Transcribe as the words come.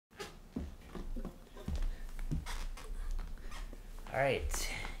Alright,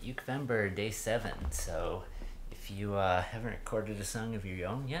 Ukevember, day 7. So, if you haven't recorded a song of your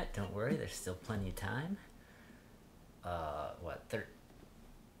own yet, don't worry, there's still plenty of time.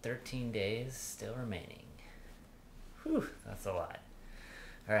 13 days still remaining. Whew, that's a lot.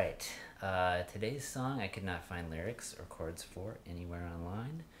 Alright, today's song I could not find lyrics or chords for anywhere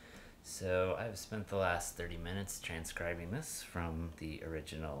online. So, I've spent the last 30 minutes transcribing this from the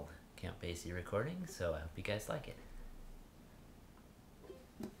original Count Basie recording, so I hope you guys like it.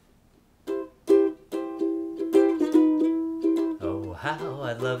 Oh, how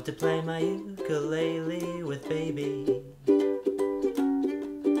I'd love to play my ukulele with baby.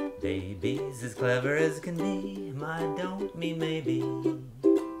 Baby's as clever as can be, my don't me maybe.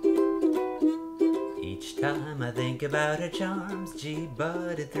 Each time I think about her charms, gee,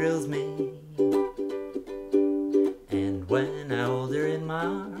 but it thrills me. And when I hold her in my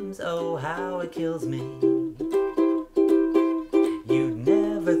arms, oh, how it kills me. You'd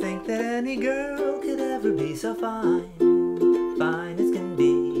never think that any girl could ever be so fine, fine as can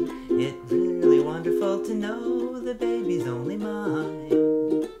be. It's really wonderful to know the baby's only mine.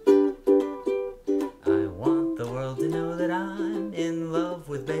 I want the world to know that I'm in love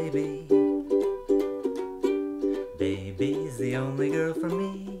with baby. Baby's the only girl for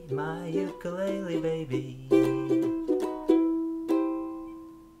me, my ukulele baby.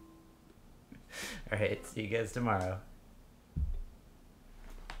 Alright, see you guys tomorrow.